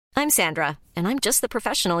I'm Sandra, and I'm just the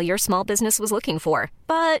professional your small business was looking for.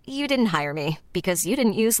 But you didn't hire me because you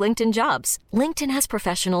didn't use LinkedIn Jobs. LinkedIn has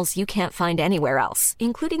professionals you can't find anywhere else,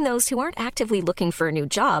 including those who aren't actively looking for a new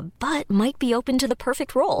job, but might be open to the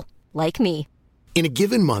perfect role, like me. In a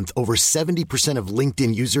given month, over 70% of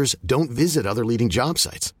LinkedIn users don't visit other leading job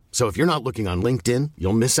sites. So if you're not looking on LinkedIn,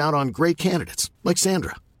 you'll miss out on great candidates like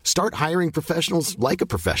Sandra. Start hiring professionals like a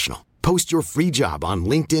professional. Post your free job on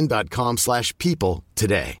linkedin.com/people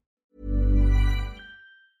today.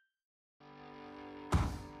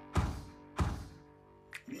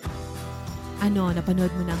 Ano,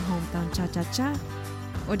 napanood mo ng Hometown Cha-Cha-Cha?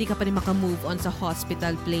 O di ka pa rin makamove on sa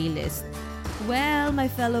hospital playlist? Well, my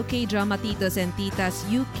fellow K-drama titos and titas,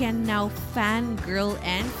 you can now fangirl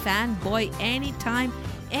and fanboy anytime,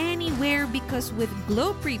 anywhere, because with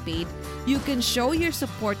Glow Prepaid, you can show your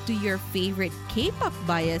support to your favorite K-pop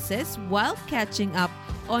biases while catching up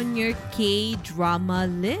on your K-drama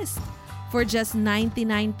list. For just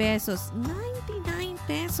 99 pesos,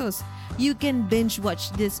 you can binge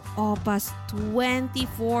watch this opus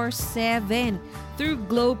 24/7 through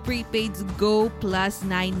Glow Prepaid's Go Plus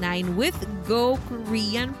 99 with Go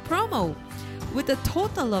Korean promo. With a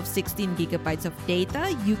total of 16 gigabytes of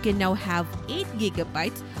data, you can now have 8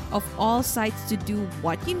 gigabytes of all sites to do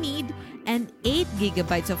what you need and 8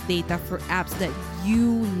 gigabytes of data for apps that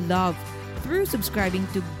you love through subscribing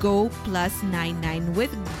to Go Plus 99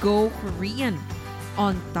 with Go Korean.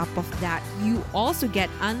 On top of that, you also get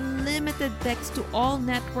unlimited text to all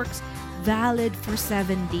networks valid for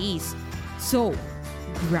 7 days. So,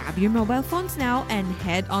 grab your mobile phones now and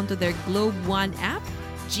head onto their Globe One app,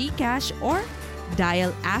 GCash, or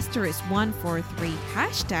dial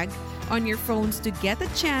 *143# on your phones to get a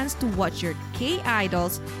chance to watch your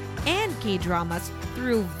K-idols and K-dramas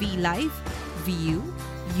through VLive, Viu,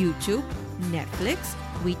 YouTube, Netflix,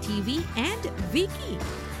 WeTV, and Viki.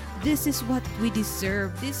 This is what we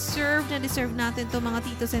deserve. Deserve natin to mga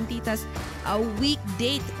titos and titas. A week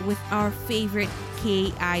date with our favorite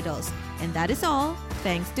K-idols. And that is all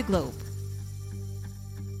thanks to Globe.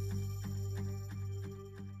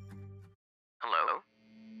 Hello?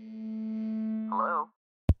 Hello?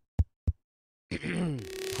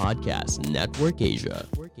 Podcast Network Asia.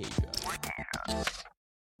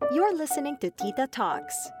 You're listening to Tita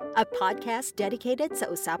Talks, a podcast dedicated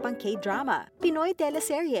sa usapang K-drama, Pinoy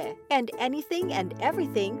teleserye, and anything and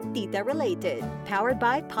everything Tita-related. Powered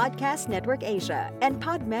by Podcast Network Asia and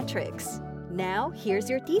Podmetrics. Now,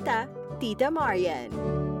 here's your Tita, Tita Marian.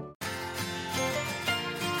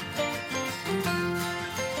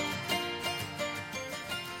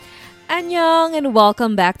 Annyeong and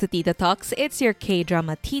welcome back to Tita Talks. It's your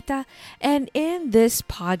K-drama Tita, and in this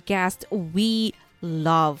podcast, we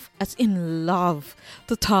love, as in love,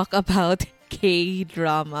 to talk about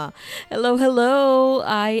K-drama. Hello.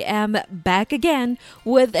 I am back again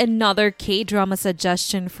with another K-drama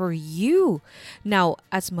suggestion for you. Now,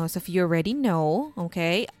 as most of you already know,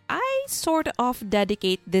 okay, I sort of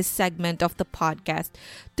dedicate this segment of the podcast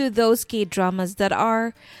to those K-dramas that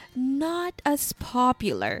are not as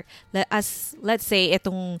popular as, let's say,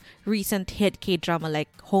 itong recent hit K-drama like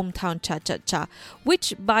Hometown Cha-Cha-Cha,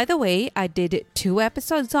 which, by the way, I did 2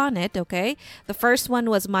 episodes on it, okay? The first one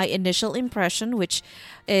was my initial impression, which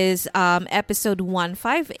is episode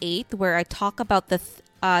 158, where I talk about the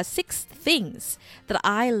 6 things that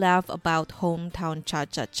I love about Hometown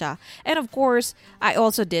Cha-Cha-Cha. And of course, I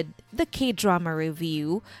also did the K-drama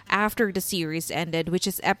review after the series ended, which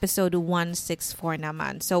is episode 164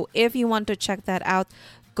 naman. So if you want to check that out,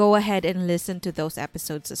 go ahead and listen to those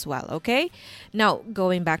episodes as well, okay? Now,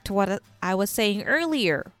 going back to what I was saying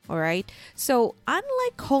earlier, all right? So,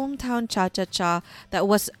 unlike Hometown Cha-Cha-Cha that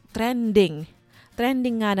was trending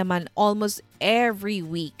nga naman almost every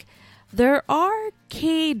week, there are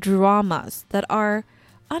K-dramas that are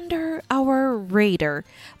under our radar,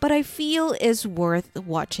 but I feel is worth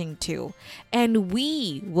watching too. And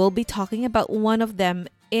we will be talking about one of them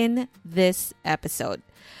in this episode.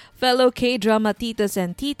 Fellow K-drama titos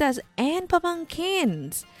and titas and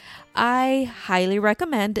pamangkins, I highly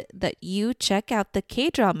recommend that you check out the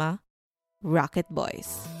K-drama Rocket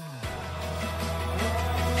Boys.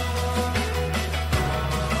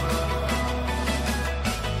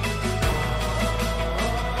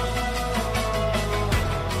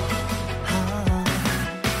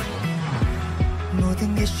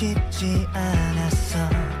 모든 게 쉽지 않았어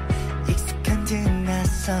익숙한 듯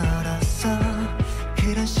낯설었어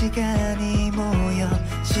그런 시간이 모여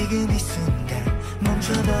지금 이 순간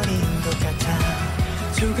멈춰버린 것 같아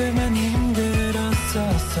조금만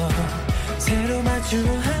힘들었었어 새로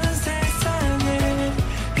마주한 세상에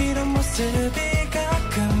이런 모습이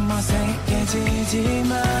가끔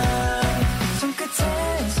어색해지지만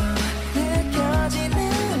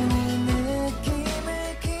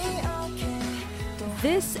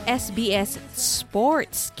This SBS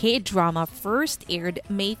Sports K-drama first aired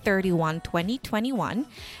May 31, 2021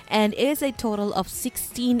 and is a total of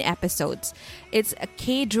 16 episodes. It's a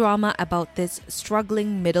K-drama about this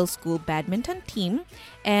struggling middle school badminton team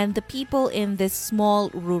and the people in this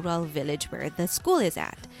small rural village where the school is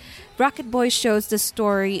at. Rocket Boys shows the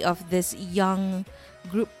story of this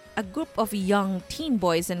a group of young teen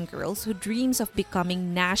boys and girls who dreams of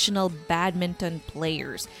becoming national badminton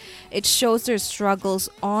players. It shows their struggles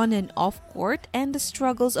on and off court and the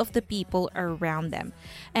struggles of the people around them.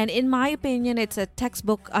 And in my opinion, it's a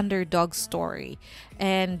textbook underdog story.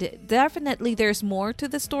 And definitely there's more to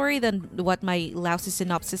the story than what my lousy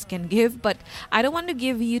synopsis can give, but I don't want to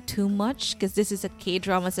give you too much because this is a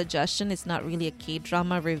K-drama suggestion. It's not really a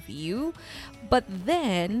K-drama review. But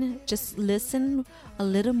then, just listen a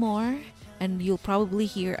little more and you'll probably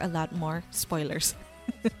hear a lot more spoilers.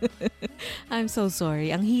 I'm so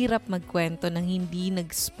sorry. Ang hirap magkwento ng hindi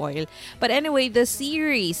nag-spoil. But anyway, the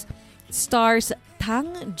series stars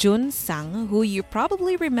Tang Jun-sang, who you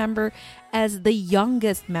probably remember as the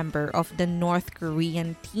youngest member of the North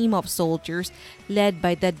Korean team of soldiers led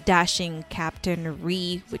by the dashing Captain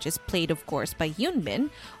Ri, which is played, of course, by Hyun Bin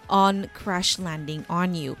on Crash Landing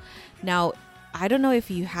on You. Now, I don't know if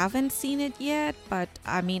you haven't seen it yet, but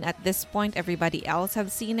I mean, at this point, everybody else have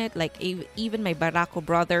seen it. Like, even my Barako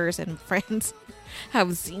brothers and friends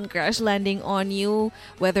have seen Crash Landing on You,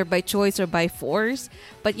 whether by choice or by force.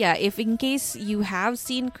 But yeah, if in case you have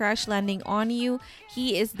seen Crash Landing on You,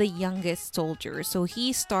 he is the youngest soldier. So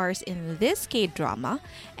he stars in this K-drama,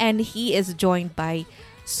 and he is joined by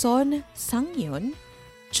Son Sang-yoon,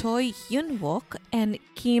 Choi Hyun-wook, and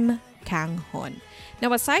Kim Kang-hoon.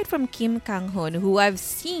 Now, aside from Kim Kang-hoon, who I've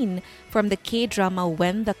seen from the K-drama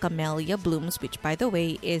When the Camellia Blooms, which, by the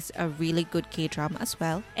way, is a really good K-drama as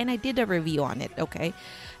well, and I did a review on it, okay?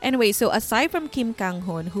 Anyway, so aside from Kim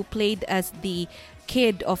Kang-hoon, who played as the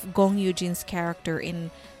kid of Gong Yoo-jin's character in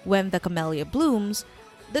When the Camellia Blooms,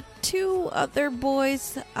 the two other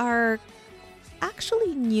boys are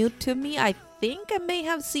actually new to me. I think I may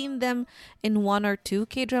have seen them in one or two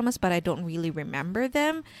K-dramas, but I don't really remember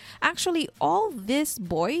them. Actually, all these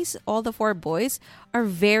boys, all the four boys, are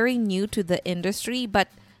very new to the industry, but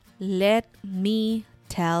let me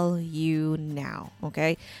tell you now,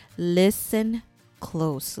 okay? Listen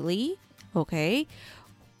closely, okay?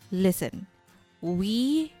 Listen.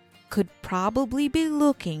 We could probably be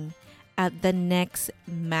looking at the next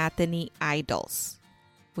matinee idols.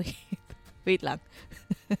 Wait lang.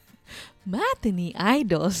 Matinee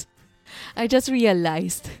idols? I just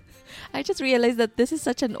realized that this is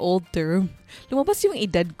such an old term. Lumabas yung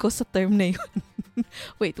edad ko sa term na yun.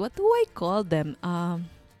 Wait, what do I call them?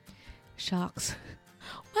 Shucks.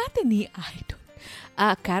 Matinee idol.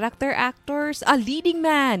 Character actors? Leading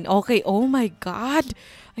man. Okay, oh my God.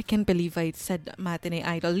 I can't believe I said matinee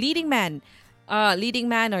idol. Leading man. Leading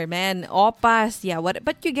man or man, opas, yeah,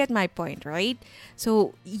 but you get my point, right?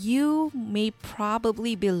 So you may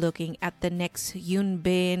probably be looking at the next Hyun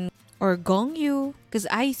Bin or Gong Yoo, because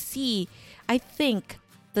I think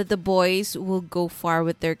that the boys will go far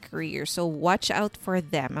with their career. So watch out for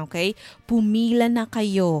them, okay? Pumila na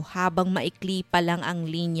kayo habang maikli pa lang ang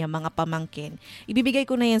linya, mga pamangkin. Ibibigay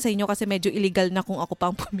ko na yan sa inyo kasi medyo illegal na kung ako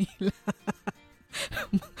pang pumila.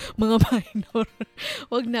 Mga minor.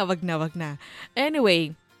 Wag na.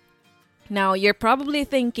 Anyway, now you're probably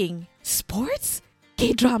thinking, sports?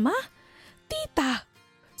 K-drama? Tita,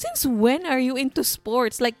 since when are you into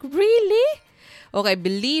sports? Like, really? Okay,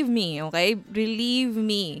 believe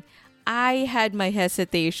me, I had my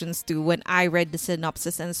hesitations too when I read the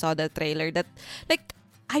synopsis and saw the trailer that, like,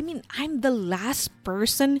 I mean, I'm the last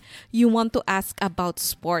person you want to ask about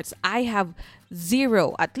sports. I have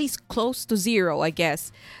zero, at least close to zero, I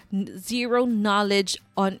guess, zero knowledge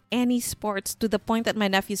on any sports, to the point that my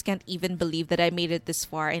nephews can't even believe that I made it this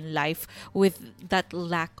far in life with that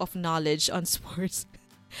lack of knowledge on sports.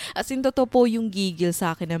 As in, totoo po yung gigil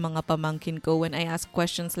sa akin ng mga pamangkin ko when I ask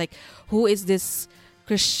questions like, who is this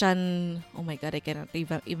Christian, oh my God, I cannot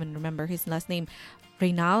even remember his last name,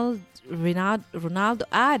 Ronaldo,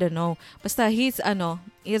 I don't know. Basta he's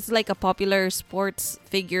like a popular sports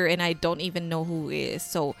figure and I don't even know who he is.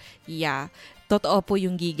 So, yeah, totoo po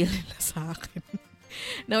yung gigil nila sa akin.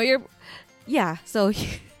 Now,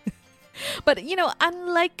 but, you know,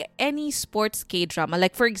 unlike any sports K-drama,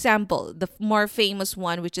 like, for example, the more famous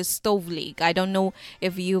one, which is Stove League. I don't know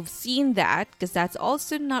if you've seen that, because that's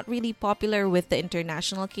also not really popular with the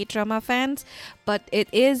international K-drama fans. But it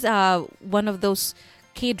is one of those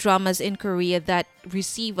K-dramas in Korea that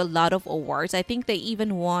receive a lot of awards. I think they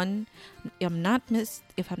even won, if I'm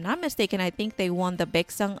not mistaken, I think they won the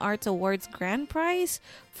Baeksang Arts Awards Grand Prize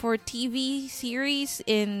for TV series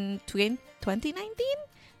in 2019.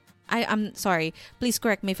 I'm sorry, please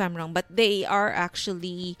correct me if I'm wrong, but they are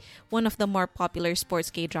actually one of the more popular sports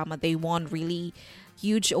K-drama. They won really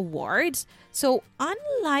huge awards. So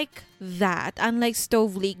unlike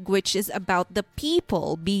Stove League, which is about the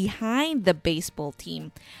people behind the baseball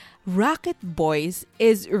team, Rocket Boys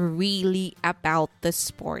is really about the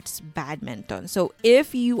sports badminton. So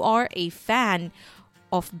if you are a fan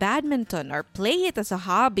of badminton or play it as a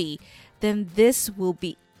hobby, then this will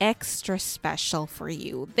be extra special for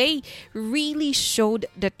you. They really showed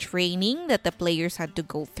the training that the players had to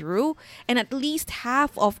go through, and at least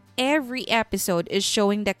half of every episode is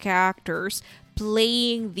showing the characters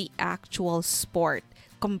playing the actual sport,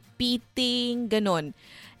 competing, ganon.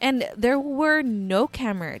 And there were no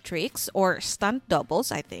camera tricks or stunt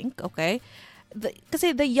doubles, I think, okay?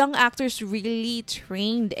 Kasi the young actors really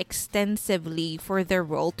trained extensively for their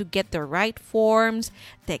role to get the right forms,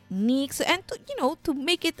 techniques, and to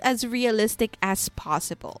make it as realistic as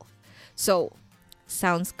possible. So,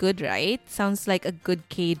 sounds good, right? Sounds like a good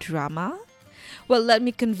K-drama? Well, let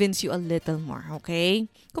me convince you a little more, okay?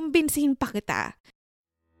 Kumbinsihin pa kita.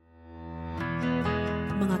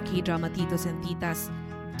 Mga K-drama titos and titas,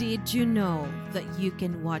 did you know that you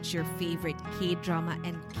can watch your favorite K-drama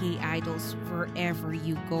and K-idols wherever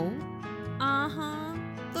you go?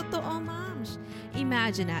 Totoo, moms.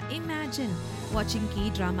 Imagine watching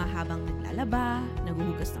K-drama habang naglalaba,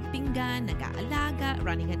 naguhugas ng pinggan, nag-aalaga,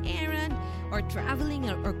 running an errand, or traveling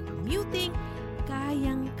or commuting.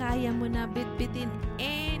 Kayang-kaya mo na bitbitin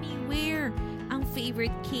anywhere ang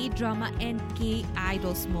favorite K-drama and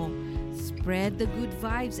K-idols mo. Spread the good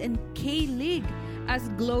vibes and K-League as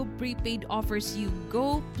Globe Prepaid offers you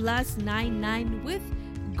Go Plus 99 with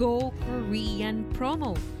Go Korean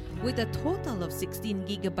promo. With a total of 16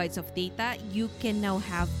 gigabytes of data, you can now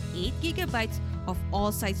have 8 gigabytes of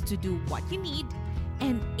all sites to do what you need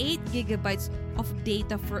and 8 gigabytes of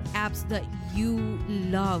data for apps that you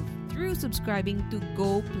love through subscribing to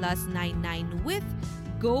Go Plus 99 with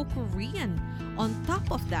Go Korean. On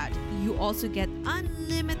top of that, you also get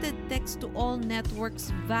unlimited text to all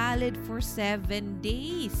networks valid for 7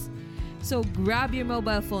 days. So grab your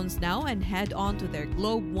mobile phones now and head on to their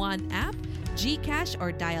Globe One app, GCash,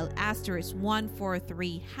 or dial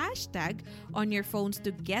 *143# on your phones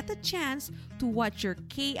to get a chance to watch your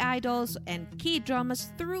K-idols and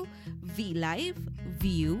K-dramas through VLive,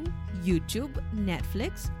 View, YouTube,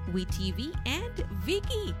 Netflix, WeTV, and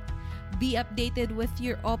Viki. Be updated with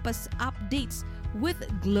your Opus updates with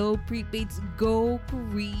Globe Prepaid's Go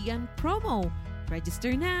Korean promo.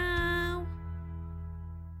 Register now!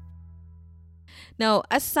 Now,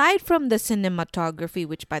 aside from the cinematography,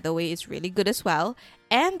 which by the way is really good as well,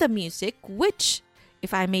 and the music, which,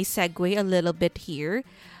 if I may segue a little bit here,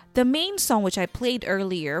 the main song which I played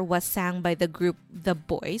earlier was sang by the group The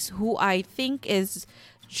Boys, who I think is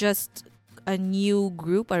just a new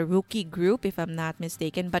group, a rookie group, if I'm not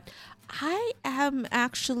mistaken. But I am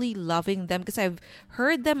actually loving them because I've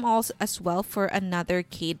heard them also as well for another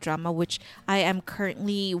K-drama, which I am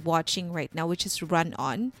currently watching right now, which is Run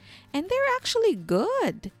On. And they're actually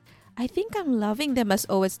good. I think I'm loving them as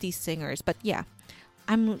OST singers. But yeah,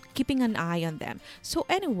 I'm keeping an eye on them. So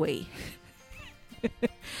anyway,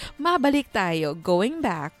 mabalik tayo. Going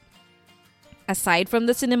back, aside from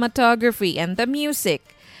the cinematography and the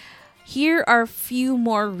music, here are a few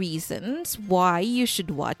more reasons why you should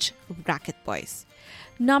watch Rocket Boys.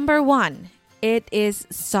 Number 1, it is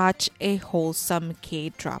such a wholesome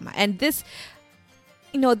K-drama. And this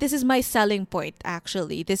is my selling point,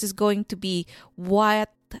 actually. This is going to be what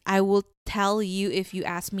I will tell you if you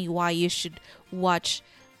ask me why you should watch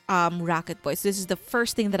Rocket Boys. This is the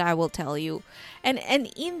first thing that I will tell you. And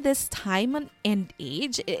in this time and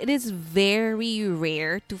age, it is very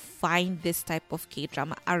rare to find this type of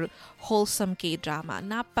K-drama, a wholesome K-drama.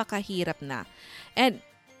 Napakahirap na. And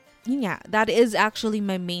yeah, that is actually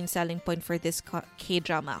my main selling point for this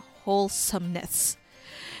K-drama, wholesomeness.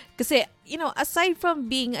 Kasi, aside from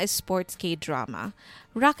being a sports K-drama,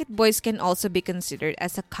 Rocket Boys can also be considered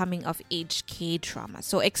as a coming-of-age K-drama.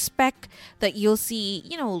 So expect that you'll see,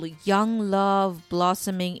 young love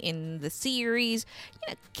blossoming in the series,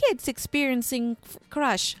 kids experiencing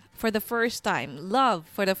crush for the first time, love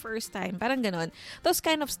for the first time, parang ganon. Those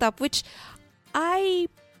kind of stuff, which I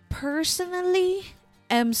personally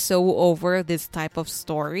am so over this type of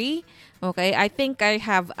story. Okay, I think I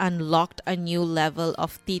have unlocked a new level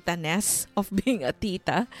of tita-ness, of being a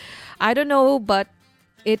tita. I don't know, but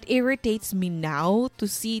it irritates me now to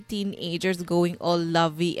see teenagers going all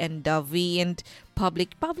lovey and dovey and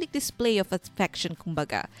public display of affection,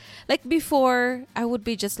 kumbaga. Like before, I would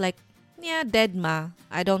be just like, yeah, dead ma.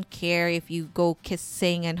 I don't care if you go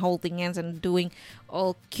kissing and holding hands and doing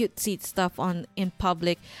all cutesy stuff in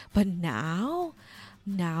public. But now,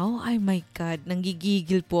 ay my God,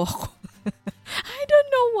 nanggigigil po ako. I don't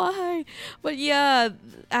know why. But yeah,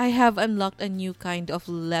 I have unlocked a new kind of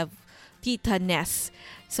tita-ness.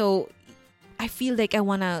 So I feel like I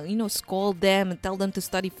want to, scold them and tell them to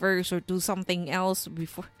study first or do something else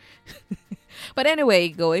before. But anyway,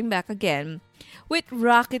 going back again, with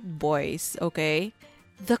Rocket Boys, okay,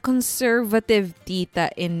 the conservative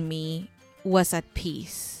tita in me was at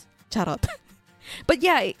peace. Charot. But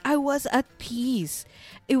yeah, I was at peace.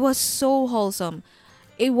 It was so wholesome.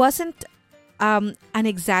 It wasn't an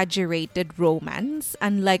exaggerated romance,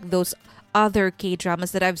 unlike those other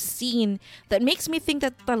K-dramas that I've seen that makes me think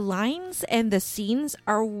that the lines and the scenes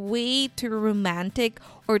are way too romantic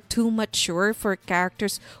or too mature for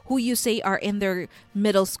characters who you say are in their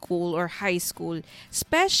middle school or high school,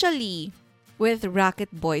 especially with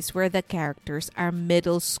Rocket Boys where the characters are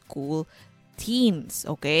middle school teens,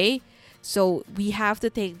 okay? So we have to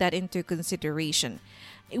take that into consideration.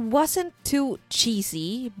 It wasn't too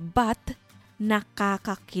cheesy, but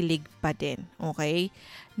nakakakilig pa din, okay?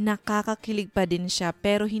 Nakakakilig pa din siya,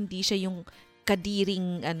 pero hindi siya yung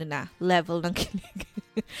kadiring level ng kilig.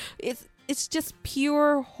 It's just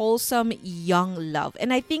pure, wholesome, young love.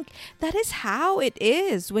 And I think that is how it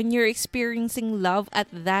is when you're experiencing love at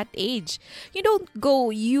that age. You don't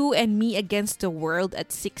go you and me against the world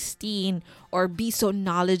at 16 or be so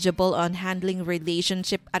knowledgeable on handling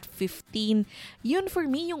relationship at 15. Yun for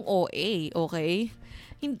me yung OA, okay?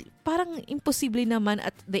 Parang imposible naman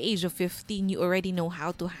at the age of 15 you already know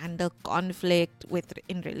how to handle conflict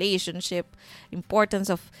in relationship, importance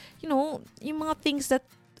of, yung mga things that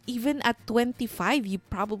even at 25 you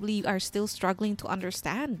probably are still struggling to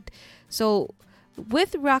understand. So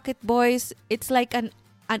with Rocket Boys, it's like an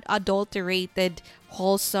adulterated,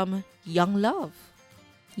 wholesome young love.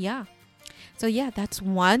 Yeah. So yeah, that's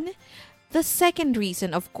one. The second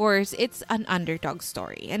reason, of course, it's an underdog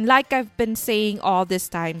story. And like I've been saying all this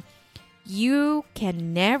time, you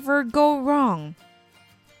can never go wrong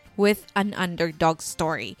with an underdog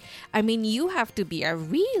story. I mean, you have to be a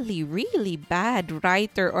really, really bad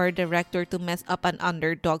writer or director to mess up an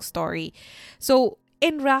underdog story. So,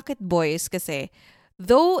 in Rocket Boys kasi,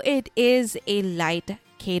 though it is a light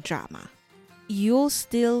K-drama, you'll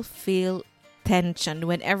still feel tension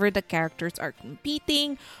whenever the characters are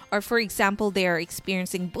competing or, for example, they are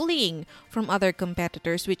experiencing bullying from other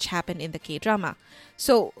competitors, which happen in the K-drama.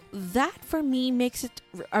 So that for me makes it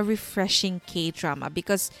a refreshing K-drama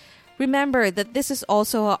because remember that this is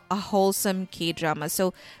also a wholesome K-drama.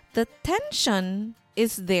 So the tension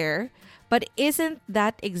is there but isn't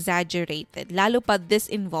that exaggerated. Lalo pa this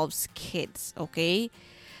involves kids, okay?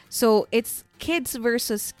 So it's kids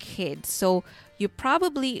versus kids. So you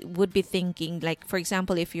probably would be thinking, like, for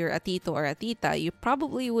example, if you're a tito or a tita, you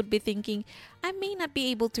probably would be thinking, I may not be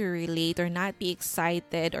able to relate or not be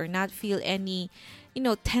excited or not feel any,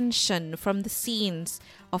 tension from the scenes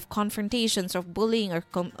of confrontations, of bullying, or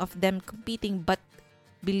of them competing. But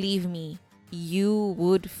believe me, you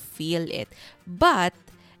would feel it. But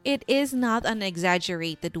it is not an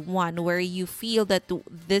exaggerated one where you feel that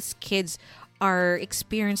these kids are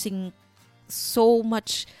experiencing so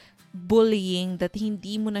much bullying that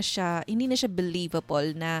hindi na siya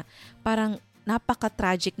believable na parang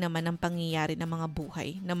napaka-tragic naman ang pangyayari ng mga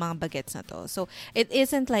buhay ng mga bagets na to. So, it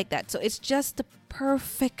isn't like that. So, it's just the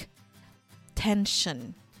perfect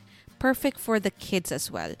tension. Perfect for the kids as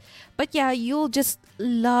well. But yeah, you'll just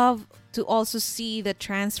love to also see the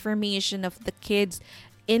transformation of the kids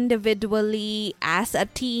individually, as a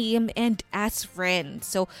team, and as friends.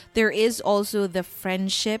 So, there is also the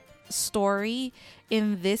friendship story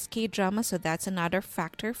in this K-drama, so that's another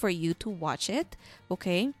factor for you to watch it,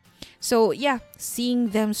 okay? So yeah,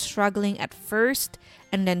 seeing them struggling at first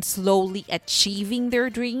and then slowly achieving their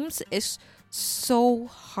dreams is so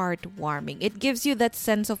heartwarming. It gives you that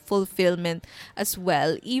sense of fulfillment as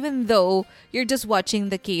well, even though you're just watching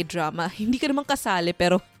the K-drama. Hindi ka naman kasali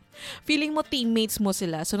pero feeling mo teammates mo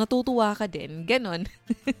sila, so natutuwa ka din. Ganon.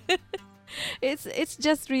 It's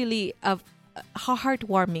just really a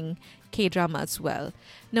heartwarming K-drama as well.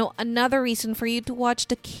 Now, another reason for you to watch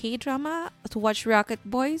the K-drama, to watch Rocket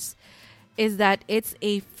Boys, is that it's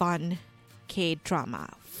a fun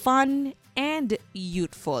K-drama. Fun and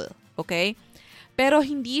youthful, okay? Pero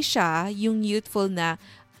hindi siya yung youthful na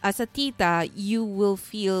as a tita, you will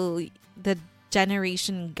feel the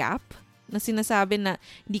generation gap na sinasabi na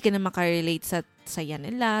hindi ka na makarelate sa saya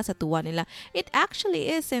nila, sa tuwa nila. It actually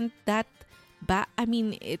isn't that I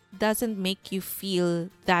mean, it doesn't make you feel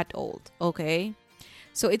that old, okay?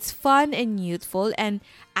 So it's fun and youthful, and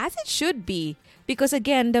as it should be, because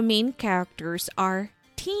again, the main characters are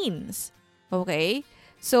teens, okay?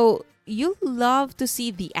 So you love to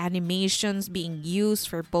see the animations being used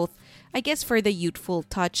for both, I guess, for the youthful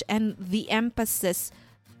touch and the emphasis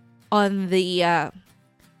on the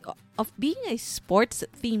of being a sports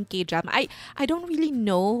themed K-drama. I don't really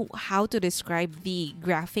know how to describe the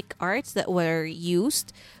graphic arts that were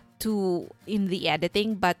used in the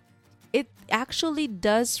editing, but it actually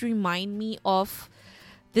does remind me of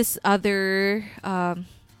this other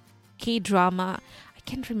K-drama. I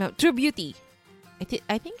can't remember. True Beauty.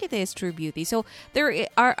 I think it is True Beauty. So there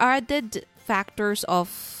are added factors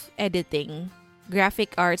of editing.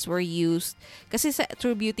 Graphic arts were used. Kasi sa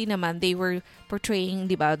True Beauty naman, they were portraying,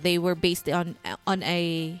 di ba? They were based on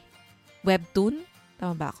a webtoon.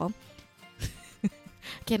 Tama ba ako?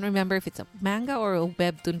 Can't remember if it's a manga or a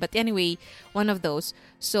webtoon. But anyway, one of those.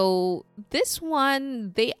 So this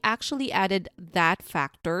one, they actually added that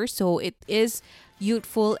factor. So it is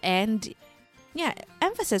youthful and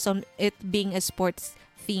emphasis on it being a sports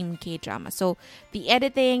themed K-drama. So the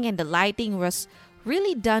editing and the lighting was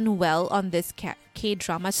really done well on this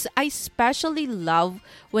K-dramas. I especially love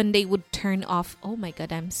when they would turn off. Oh my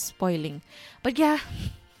God, I'm spoiling. But yeah,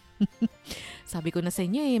 sabi ko na sa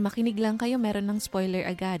inyo makinig lang kayo, meron ng spoiler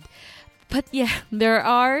agad. But yeah, there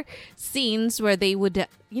are scenes where they would,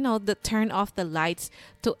 turn off the lights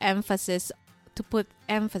to put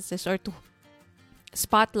emphasis or to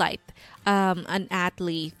spotlight an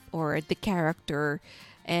athlete or the character.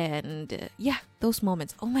 And those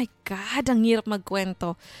moments. Oh my God, ang hirap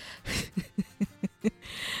magkwento.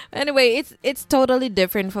 Anyway, it's totally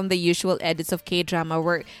different from the usual edits of K-drama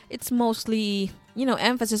where it's mostly,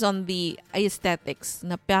 emphasis on the aesthetics.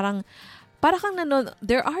 Na para kang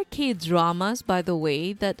there are K-dramas, by the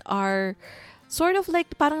way, that are sort of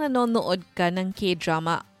like parang nanonood ka ng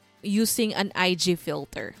K-drama using an IG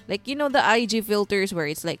filter. Like, the IG filters where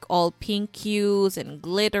it's like all pink hues and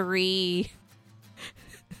glittery.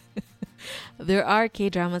 There are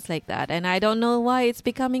K-dramas like that, and I don't know why it's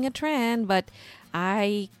becoming a trend, but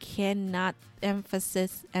I cannot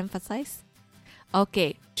emphasize.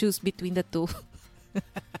 Okay, choose between the two.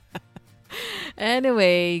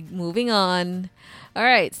 Anyway, moving on. All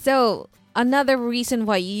right, so another reason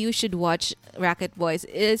why you should watch Racket Boys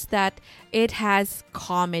is that it has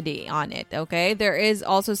comedy on it, okay? There is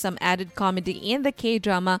also some added comedy in the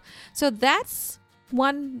K-drama, so that's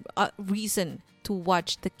one reason to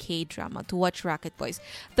watch the K-drama, to watch Racket Boys.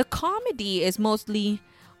 The comedy is mostly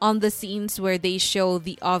on the scenes where they show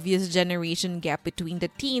the obvious generation gap between the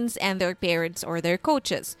teens and their parents or their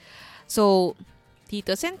coaches. So,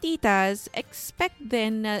 titos and titas, expect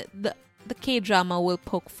then the K-drama will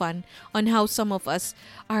poke fun on how some of us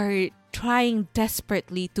are trying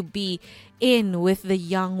desperately to be in with the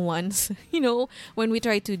young ones. When we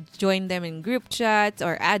try to join them in group chats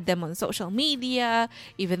or add them on social media,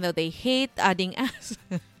 even though they hate adding us.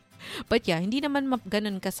 But yeah, hindi naman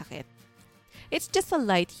ganun kasakit. It's just a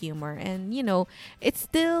light humor, and it's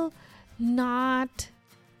still not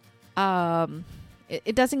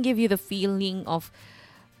it doesn't give you the feeling of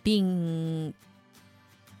being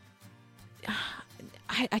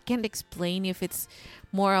I can't explain if it's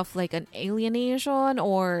more of like an alienation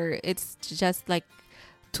or it's just like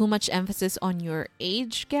too much emphasis on your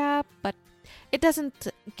age gap, but it doesn't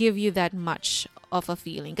give you that much of a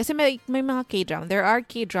feeling. Kasi may mga K-drama. There are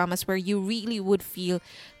K-dramas where you really would feel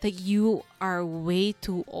that you are way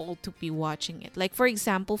too old to be watching it. Like, for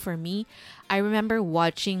example, for me, I remember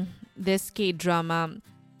watching this K-drama,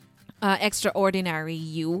 Extraordinary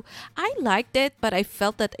You. I liked it, but I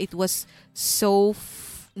felt that it was so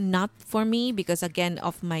not for me because, again,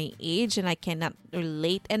 of my age, and I cannot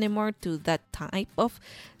relate anymore to that type of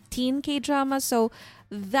teen K-drama. So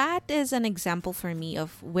that is an example for me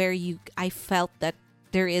of where I felt that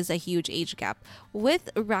there is a huge age gap. With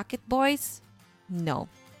Racket Boys, no,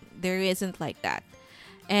 there isn't like that.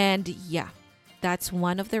 And yeah, that's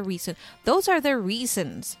one of the reasons. Those are the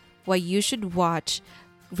reasons why you should watch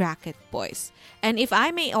Racket Boys. And if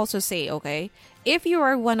I may also say, okay, if you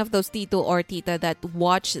are one of those tito or tita that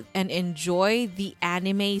watch and enjoy the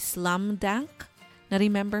anime Slam Dunk,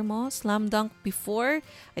 na-remember mo? Slam Dunk before,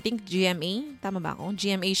 I think GMA, tama ba ako?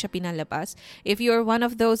 GMA siya pinalabas. If you're one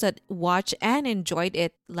of those that watch and enjoyed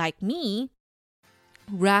it like me,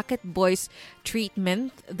 Racket Boys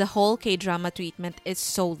treatment, the whole K-drama treatment is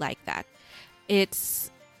so like that. It's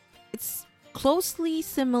closely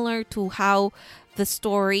similar to how the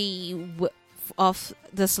story of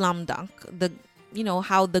the slam dunk,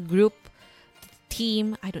 how the group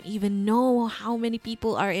team, I don't even know how many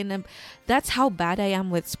people are in a, that's how bad I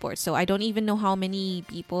am with sports. So I don't even know how many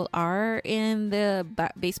people are in the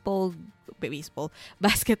basketball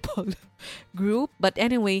group. But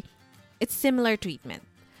anyway, it's similar treatment.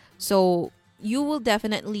 So you will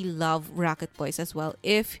definitely love Rocket Boys as well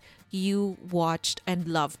if you watched and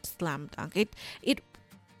loved Slam Dunk. It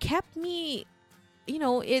kept me,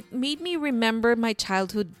 it made me remember my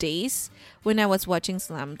childhood days when I was watching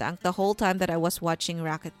Slam Dunk the whole time that I was watching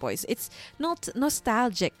Rocket Boys. It's not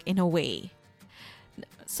nostalgic in a way.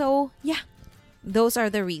 So, yeah, those are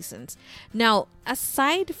the reasons. Now,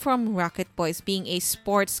 aside from Rocket Boys being a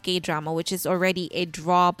sports K-drama, which is already a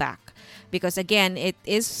drawback, because again, it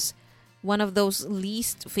is one of those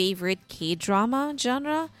least favorite K-drama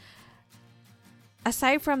genre.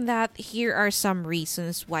 Aside from that, here are some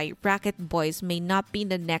reasons why Rocket Boys may not be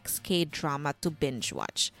the next K-drama to binge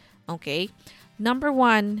watch. Okay? Number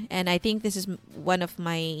one, and I think this is one of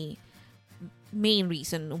my main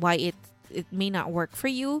reason why it may not work for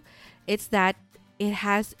you, it's that it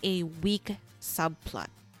has a weak subplot.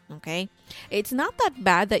 Okay? It's not that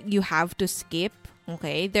bad that you have to skip.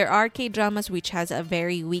 Okay? There are K-dramas which has a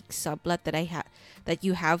very weak subplot that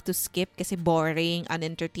you have to skip kasi boring,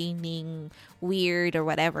 unentertaining, weird, or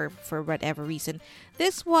whatever, for whatever reason.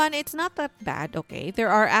 This one, it's not that bad, okay? There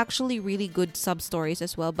are actually really good sub-stories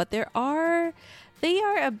as well, but they are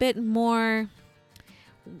a bit more,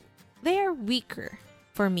 they are weaker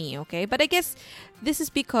for me, okay? But I guess this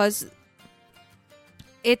is because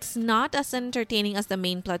it's not as entertaining as the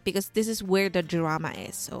main plot because this is where the drama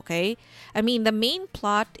is, okay? I mean, the main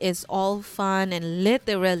plot is all fun and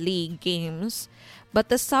literally games, but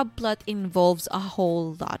the subplot involves a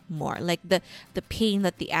whole lot more. Like the pain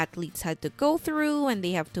that the athletes had to go through, and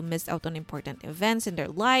they have to miss out on important events in their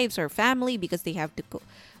lives or family because they have to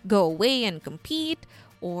go away and compete,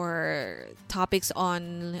 or topics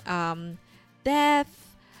on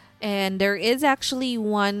death. And there is actually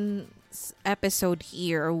one episode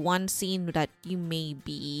here, one scene that you may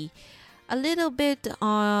be a little bit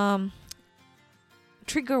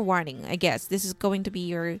trigger warning. I guess this is going to be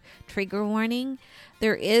your trigger warning.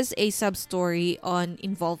 There is a sub story on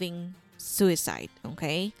involving suicide.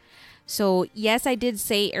 Okay, so yes, I did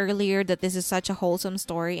say earlier that this is such a wholesome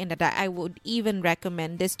story and that I would even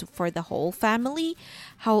recommend this for the whole family.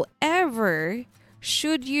 However,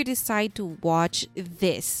 should you decide to watch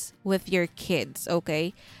this with your kids,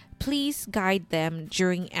 okay, please guide them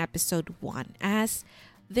during episode 1, as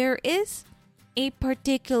there is a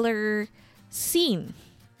particular scene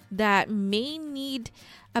that may need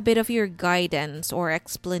a bit of your guidance or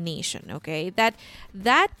explanation, okay? That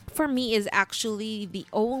for me is actually the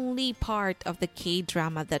only part of the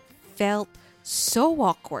K-drama that felt so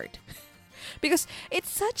awkward. Because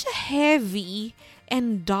it's such a heavy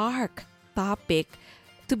and dark topic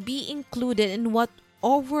to be included in what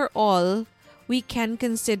overall we can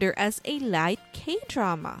consider as a light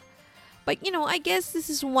K-drama. But, I guess this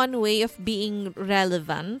is one way of being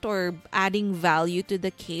relevant or adding value to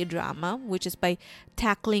the K-drama, which is by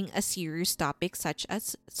tackling a serious topic such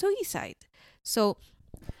as suicide. So,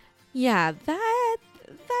 yeah, that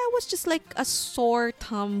was just like a sore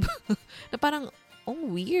thumb. Na parang, oh,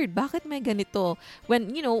 weird. Bakit may ganito?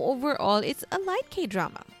 When, overall, it's a light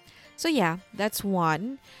K-drama. So yeah, that's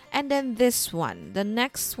one. And then this one, the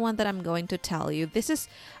next one that I'm going to tell you, this is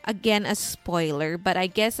again a spoiler, but I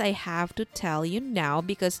guess I have to tell you now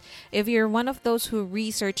because if you're one of those who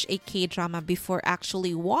research a K-drama before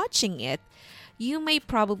actually watching it, you may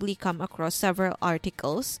probably come across several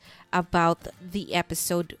articles about the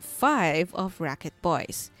episode 5 of Rocket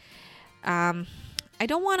Boys. I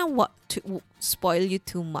don't want to spoil you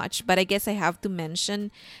too much, but I guess I have to mention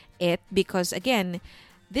it because again,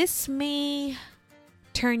 this may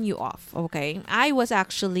turn you off, okay? I was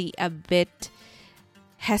actually a bit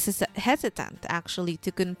hesitant actually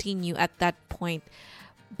to continue at that point.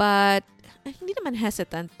 But, hindi naman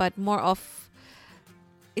hesitant, but more of,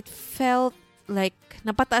 it felt like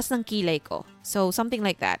napataas ng kilay ko. So, something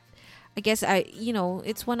like that. I guess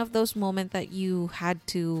it's one of those moments that you had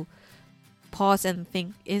to pause and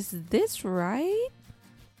think, is this right?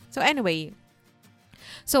 So, anyway,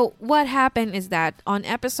 so what happened is that on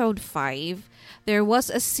episode 5, there was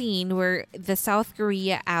a scene where the South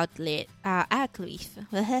Korea athlete, I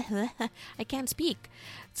can't speak,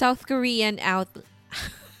 South Korean athlete,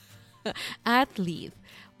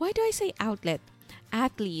 why do I say outlet?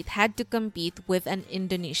 Athlete had to compete with an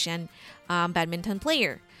Indonesian badminton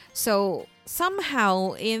player. So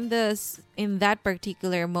somehow in that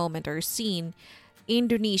particular moment or scene,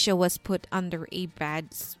 Indonesia was put under a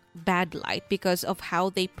bad light because of how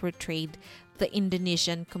they portrayed the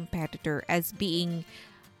Indonesian competitor as being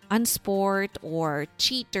unsport or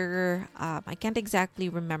cheater. I can't exactly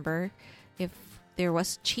remember if there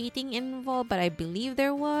was cheating involved, but I believe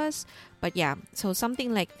there was. But yeah, so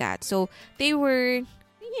something like that. So they were,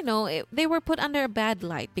 they were put under a bad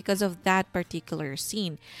light because of that particular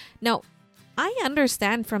scene. Now, I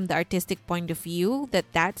understand from the artistic point of view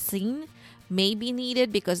that scene may be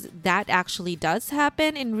needed because that actually does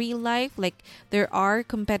happen in real life. Like, there are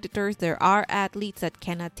competitors, there are athletes that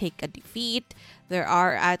cannot take a defeat, there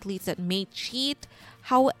are athletes that may cheat.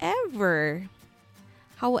 However,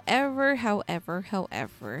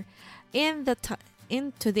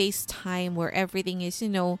 in today's time where everything is,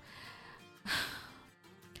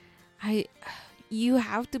 you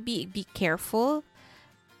have to be careful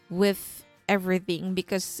with everything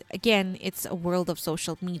because, again, it's a world of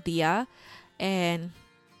social media, and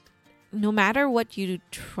no matter what you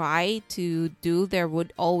try to do, there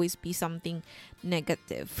would always be something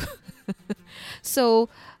negative. So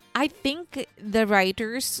I think the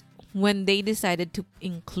writers, when they decided to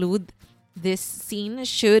include this scene,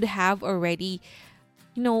 should have already,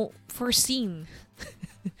 foreseen,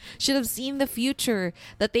 should have seen the future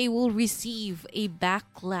that they will receive a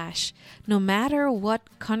backlash no matter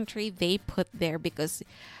what country they put there, because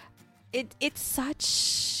it's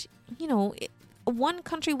such, one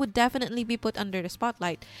country would definitely be put under the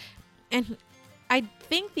spotlight. And I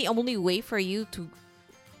think the only way for you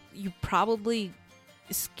probably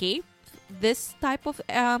escape this type of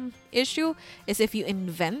issue is if you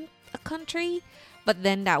invent a country, but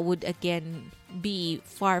then that would again be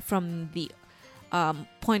far from the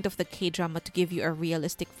point of the K-drama to give you a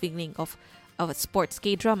realistic feeling of a sports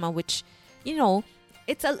K-drama, which,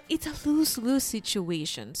 it's a lose-lose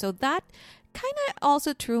situation. So that kind of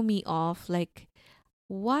also threw me off. Like,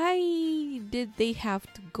 why did they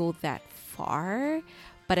have to go that far?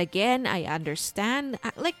 But again, I understand.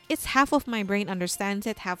 Like, it's half of my brain understands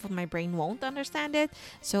it, half of my brain won't understand it.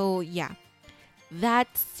 So yeah,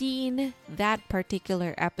 that scene, that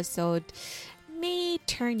particular episode may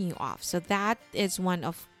turn you off. So that is one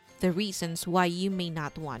of the reasons why you may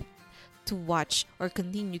not want to watch or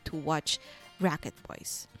continue to watch Racket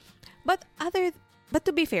Boys. But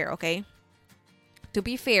to be fair, okay? To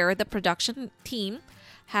be fair, the production team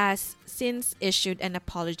has since issued an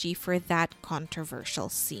apology for that controversial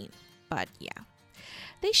scene. But yeah,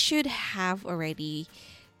 they should have already,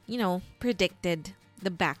 predicted the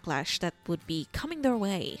backlash that would be coming their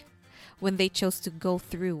way when they chose to go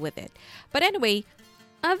through with it. But anyway,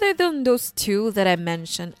 other than those two that I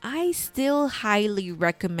mentioned, I still highly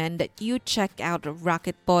recommend that you check out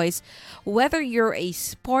Rocket Boys, whether you're a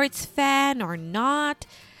sports fan or not.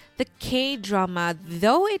 The K-drama,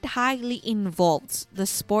 though it highly involves the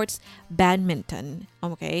sports badminton,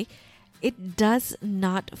 okay, it does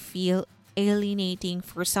not feel alienating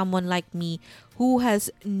for someone like me who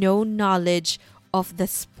has no knowledge of the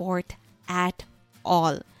sport at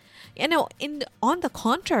all. On the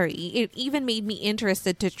contrary, it even made me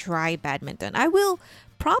interested to try badminton. I will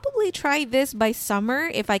probably try this by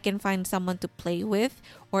summer if I can find someone to play with,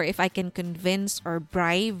 or if I can convince or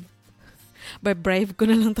bribe ko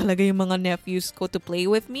na lang talaga yung mga nephews ko to play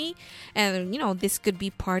with me. And, this could be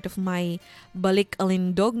part of my balik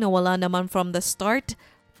alindog na wala naman from the start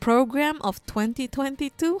program of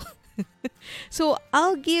 2022. So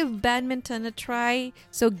I'll give badminton a try.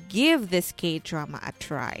 So give this K-drama a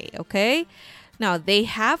try, okay? Now, they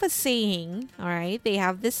have a saying, all right? They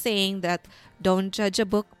have this saying that don't judge a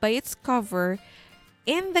book by its cover.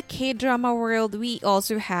 In the K-drama world, we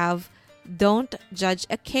also have don't judge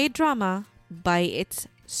a K-drama by its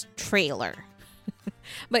trailer.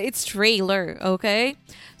 By its trailer, okay?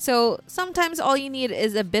 So sometimes all you need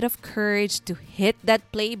is a bit of courage to hit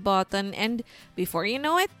that play button, and before you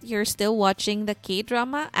know it, you're still watching the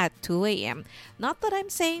K-drama at 2 a.m. Not that I'm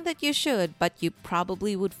saying that you should, but you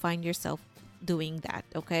probably would find yourself doing that,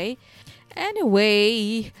 okay?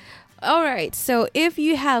 Anyway, alright, so if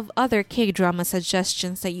you have other K-drama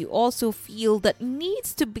suggestions that you also feel that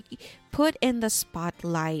needs to be put in the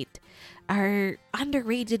spotlight, are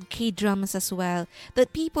underrated K-dramas as well,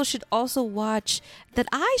 that people should also watch, that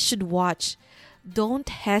I should watch, don't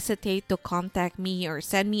hesitate to contact me or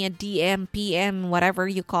send me a DM, PM, whatever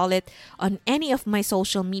you call it, on any of my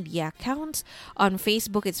social media accounts. On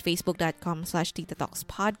Facebook, it's facebook.com/Tita Talks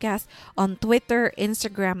Podcast. On Twitter,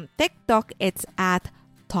 Instagram, TikTok, it's at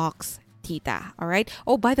Talks Tita. All right.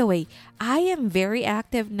 Oh, by the way, I am very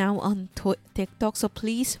active now on TikTok, so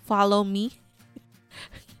please follow me.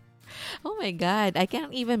 Oh my God. I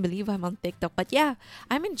can't even believe I'm on TikTok. But yeah,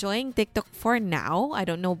 I'm enjoying TikTok for now. I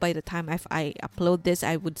don't know by the time if I upload this,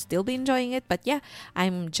 I would still be enjoying it. But yeah,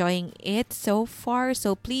 I'm enjoying it so far.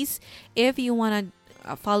 So please, if you want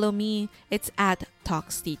to follow me, it's at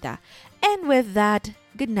Talks Tita. And with that,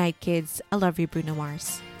 good night, kids. I love you, Bruno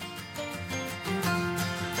Mars.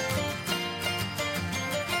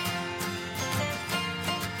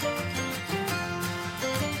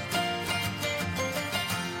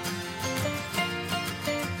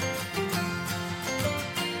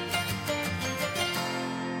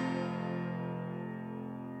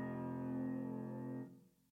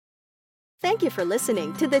 Thank you for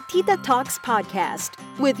listening to the Tita Talks podcast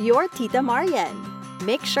with your Tita Marian.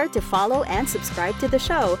 Make sure to follow and subscribe to the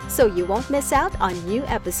show so you won't miss out on new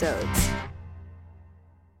episodes.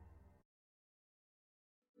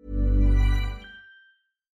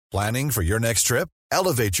 Planning for your next trip?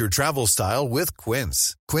 Elevate your travel style with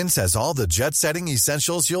Quince. Quince has all the jet-setting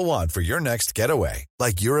essentials you'll want for your next getaway,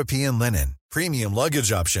 like European linen, premium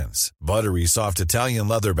luggage options, buttery soft Italian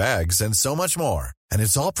leather bags, and so much more. And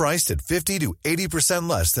it's all priced at 50 to 80%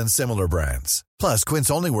 less than similar brands. Plus, Quince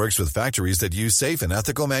only works with factories that use safe and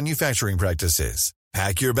ethical manufacturing practices.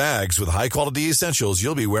 Pack your bags with high-quality essentials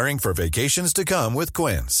you'll be wearing for vacations to come with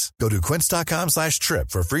Quince. Go to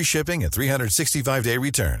quince.com/trip for free shipping and 365-day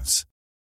returns.